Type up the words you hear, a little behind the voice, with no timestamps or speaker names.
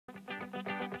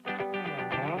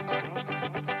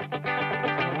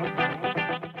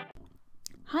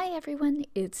Hi everyone,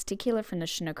 it's Tequila from the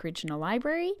Chinook Regional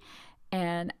Library,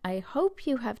 and I hope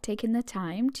you have taken the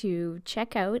time to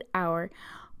check out our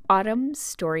autumn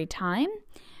story time.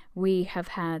 We have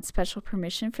had special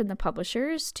permission from the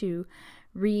publishers to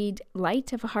read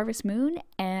Light of a Harvest Moon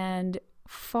and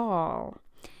Fall,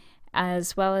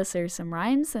 as well as there's some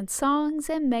rhymes and songs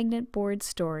and magnet board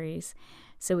stories.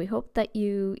 So we hope that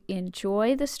you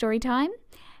enjoy the story time.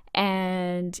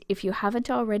 And if you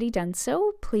haven't already done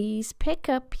so, please pick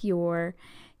up your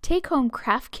take-home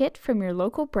craft kit from your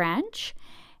local branch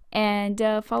and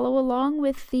follow along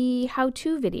with the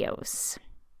how-to videos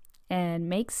and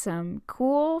make some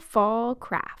cool fall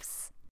crafts.